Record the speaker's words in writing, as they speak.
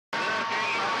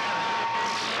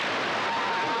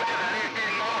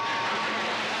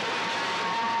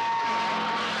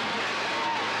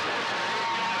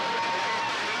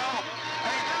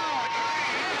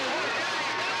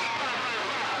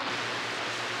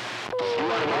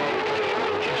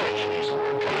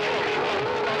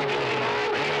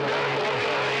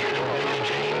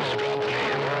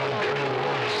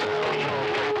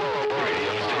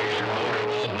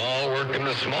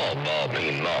The small ball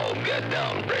bean maul got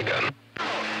down, breaker.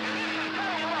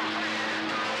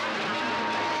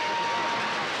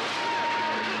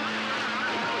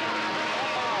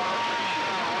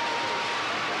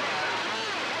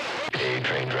 Hey,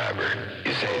 train driver,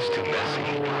 you say it's too messy.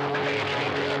 Hey,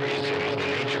 train driver, you say Mother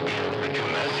Nature be a little bit too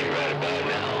messy right about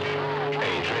now.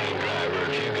 Hey, train driver,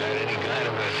 if you got any kind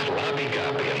of a sloppy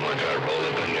copy, I'm going to try to roll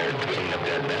up in there and clean up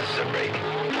that mess, break.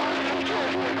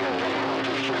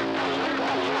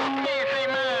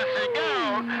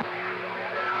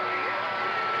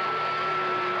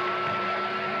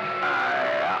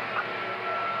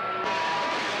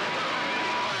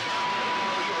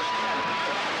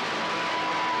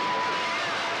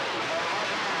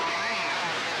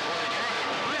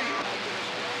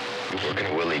 Working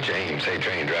at Willie James. Hey,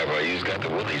 train driver, you've got the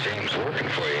Willie James working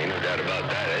for you. Ain't no doubt about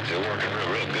that. It's working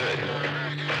real good.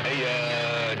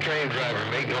 Hey, train driver,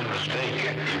 make no mistake.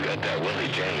 You got that Willie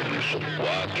James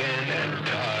walking and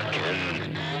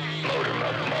talking.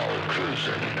 Motormouthmaul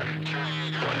cruising.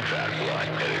 One track lot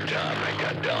at a time. I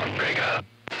got down, break up.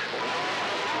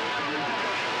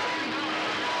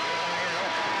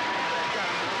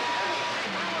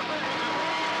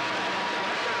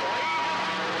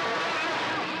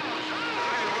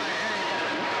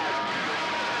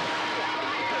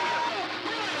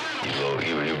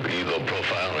 You go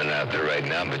profiling out there right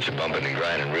now, but you're bumping and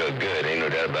grinding real good. Ain't no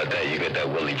doubt about that. You got that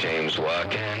Willie James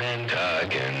walking and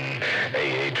talking.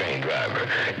 Hey, train driver,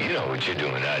 you know what you're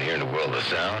doing out here in the world of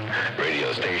sound.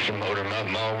 Radio station,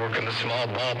 Motormouthmaul, working the small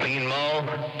ball bean maul.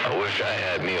 I wish I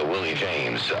had me a Willie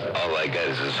James. All I got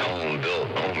is this home-built,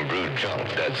 home-brewed junk.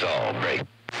 That's all. Break.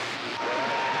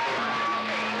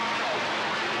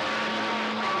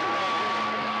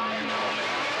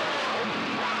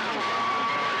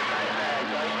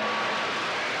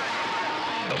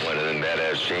 One of them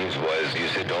badass James boys, you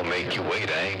said, don't make you wait.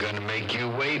 I ain't gonna make you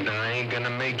wait, and I ain't gonna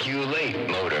make you late.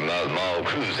 Motormouthmaul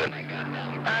cruising.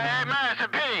 Hey, Master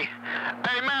P.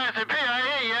 Hey, Master P, I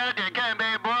hear you out there, can't be,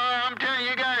 boy. I'm telling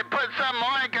you, you gotta put something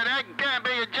on it, 'cause that can't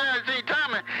be a Judge C.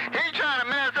 Thomas. He's trying to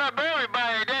mess up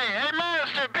everybody today. Hey,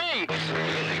 Master P. What's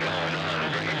really going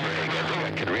on? Break. I think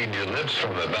I could read your lips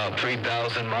from about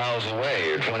 3,000 miles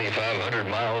away or 2,500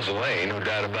 miles away. No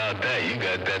doubt about that. You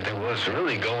got that. What's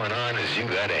really going on is you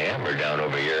got a hammer down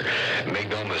over here. Make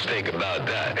no mistake about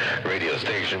that. Radio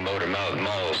station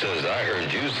Motormouthmaul says, I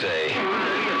heard you say.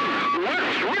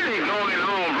 What's really going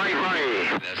on,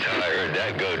 right? That's how I heard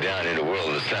that go down in the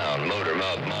world of sound.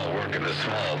 Motormouthmaul working the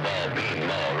small ball bean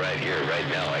maul right here, right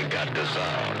now. I got the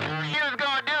sound. You was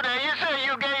gonna do that. You said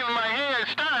you gave him a head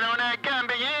start on that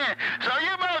Gambia end. So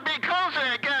you must be close to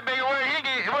that Gambia where you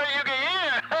can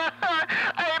hear.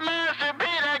 Hey, Master P,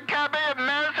 that Gambia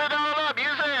messed it all up.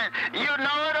 You said you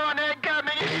know it on that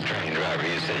Gambia. Hey, train driver,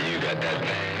 you said you got that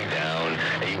thing down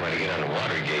and you want to get on the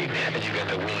Watergate and you got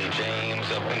the Willie James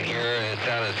up in here and it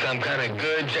sounded some kind of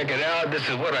good. Check it out. This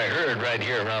is what I heard right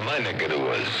here around my neck of the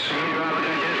woods.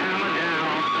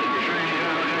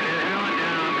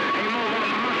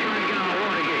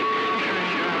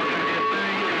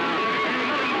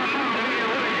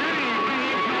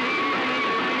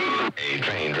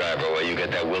 Train driver, well, you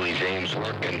got that Willie James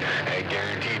working. I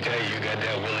guarantee you got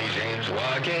that Willie James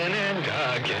walking and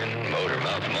talking.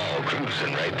 Motormouthmaul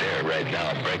cruising right there, right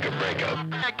now. Break up.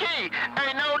 Hey, Key,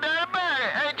 ain't no doubt about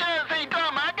it. Hey, Judge C.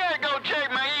 Thomas, I gotta go check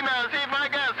my email, see if I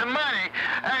got some money.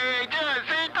 Hey, Judge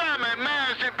C. Thomas,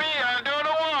 Master P, I'm doing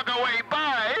a walk away.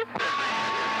 Bye.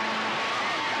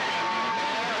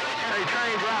 Hey,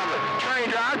 train driver,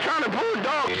 I'm trying to pull a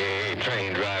dog. Hey,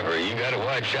 train driver, you gotta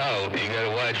watch out.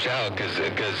 Cause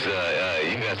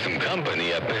you got some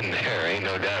company up in there. Ain't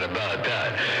no doubt about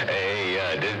that. Hey,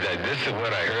 this is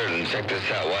what I heard, and check this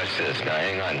out. Watch this. Now,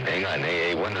 hang on.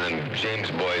 Hey, one of them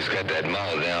James boys got that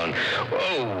maul down.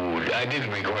 Oh, I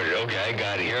didn't record it. Okay, I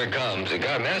got it. Here it comes. It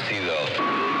got messy, though.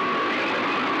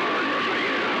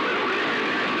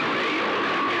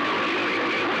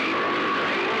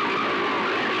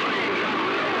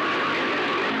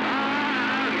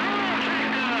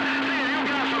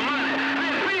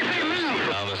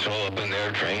 Up in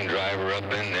there, train driver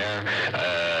up in there,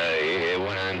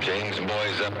 one of them James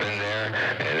boys up in there,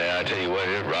 and I tell you what,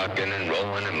 it rocking and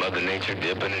rolling and Mother Nature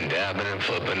dipping and dabbing and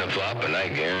flipping and flopping. I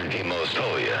guarantee most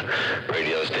told you.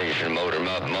 Radio station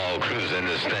Motormouthmaul cruising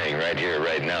this thing right here,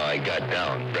 right now. I got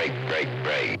down. Break.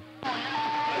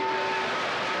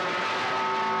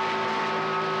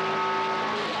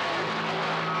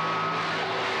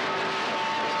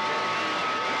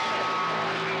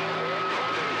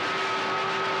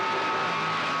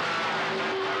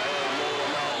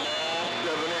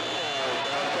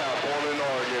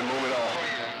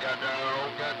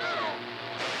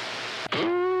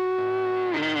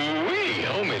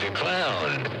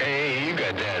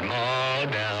 got that maul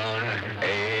down.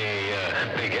 Hey,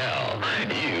 Big Al,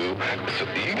 you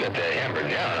got that hammer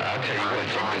down. I'll tell you what,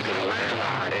 check this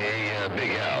out. Hey,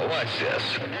 Big Al, watch this.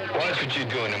 Watch what you're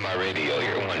doing in my radio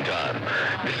here one time.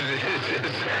 This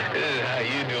is how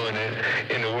you doing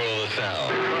it in the world of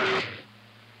sound.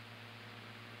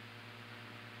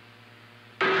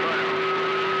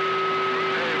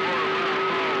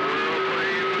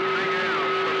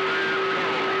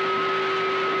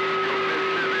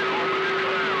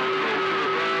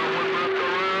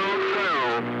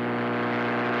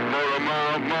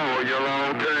 Your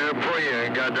long-term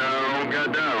friend got down.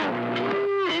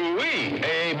 Ooh-wee.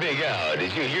 Hey, Big Al,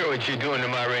 did you hear what you're doing to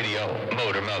my radio?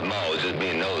 Motormouthmaul is just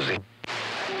being nosy.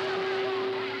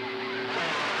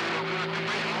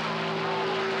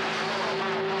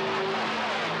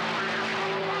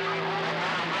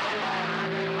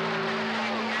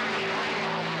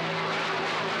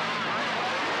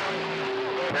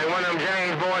 Hey, one of them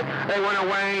James boys. Hey, one of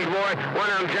them Wayne's boys. One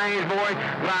of them James boys.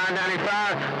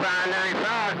 595,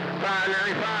 595,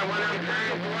 595. One of them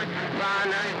James boys.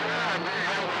 595.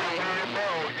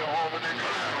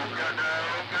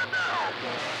 Got down.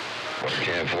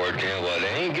 Well, they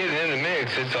ain't getting in the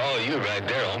mix. It's all you right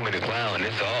there, homie the clown.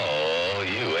 It's all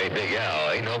you. Hey, Big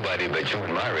Al, ain't nobody but you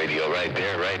and my radio right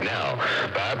there, right now.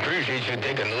 But I appreciate you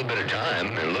taking a little bit of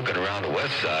time and looking around the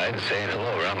west side and saying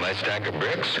hello around my stack of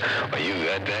bricks. Well, you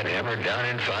got that hammer down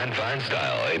in fine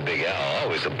style. Hey, Big Al,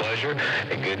 always a pleasure.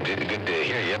 And good to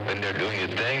hear you up in there doing your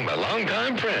thing. My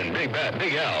longtime friend, Big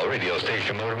Al, radio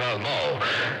station Motormouthmaul.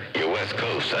 Your West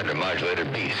Coast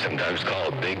undermodulated beast, sometimes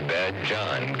called Big Bad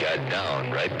John. Got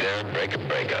down right there, break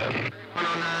a.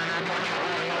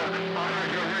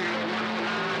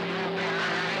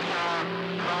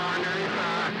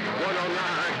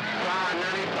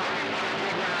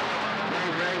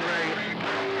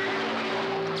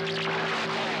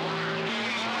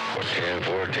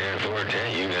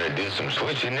 You're going to do some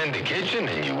switching in the kitchen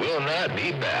and you will not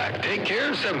be back. Take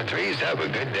care, 7-3s. Have a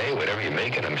good day, whatever you're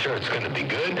making. I'm sure it's going to be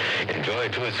good. Enjoy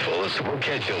it to its fullest. We'll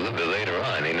catch you a little bit later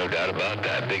on. Ain't no doubt about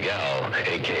that. Big Al,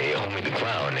 a.k.a. Homie the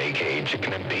Clown, a.k.a.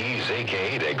 Chicken and Peas,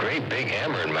 a.k.a. that great big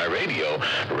hammer in my radio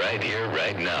right here,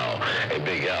 right now. Hey,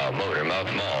 Big Al,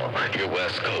 Motormouthmaul, your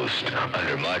West Coast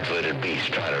undermodulated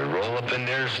beast. Try to roll up in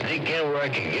there, sneak in where I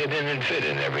can get in and fit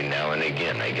in every now and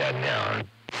again. I got down.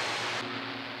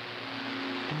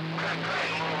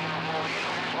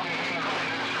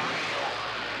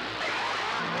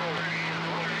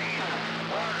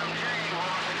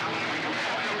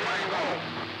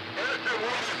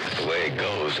 The way it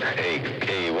goes.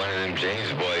 Hey, one of them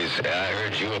James boys, I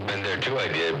heard you up in there too, I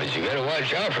did, but you gotta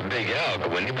watch out for Big Al, 'cause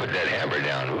when you put that hammer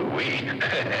down, ooh-wee.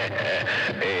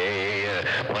 Hey,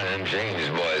 one of them James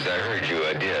boys, I heard you,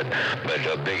 I did,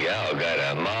 but Big Al got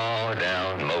a maul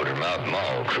down,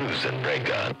 Motormouthmaul, cruising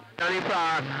break on.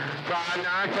 95,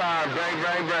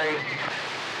 595, break.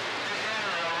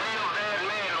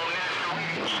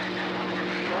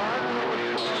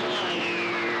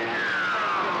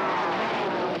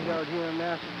 Here in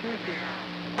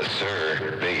Massachusetts.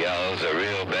 Sir, Big Al's a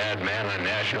real bad man on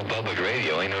National Public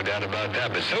Radio, ain't no doubt about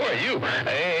that, but so are you.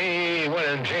 Hey, one of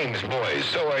them James boys,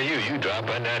 so are you. You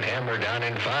dropping that hammer down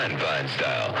in fine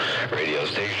style. Radio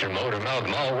station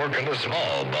Motormouthmaul working the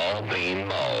small ball bean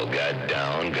mall. Got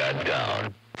down.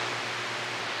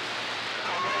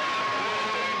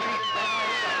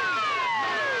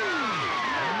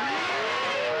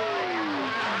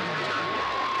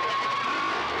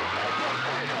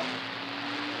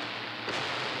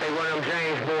 One of them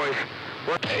James boys.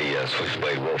 Hey,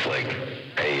 Switchblade Wolflake.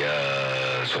 Hey,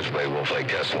 Switchblade Wolflake,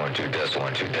 test 1 2, test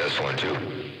 1 2, test 1 2.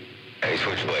 Hey,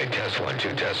 Switchblade, test 1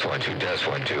 2, test 1 2, test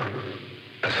 1 2.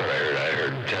 That's what I heard. I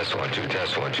heard test 1 2,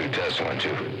 test 1 2, test 1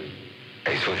 2.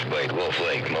 Hey, Switchblade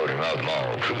Wolflake,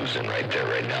 Motormouthmaul, cruising right there,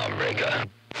 right now, break on.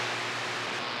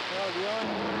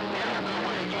 Well,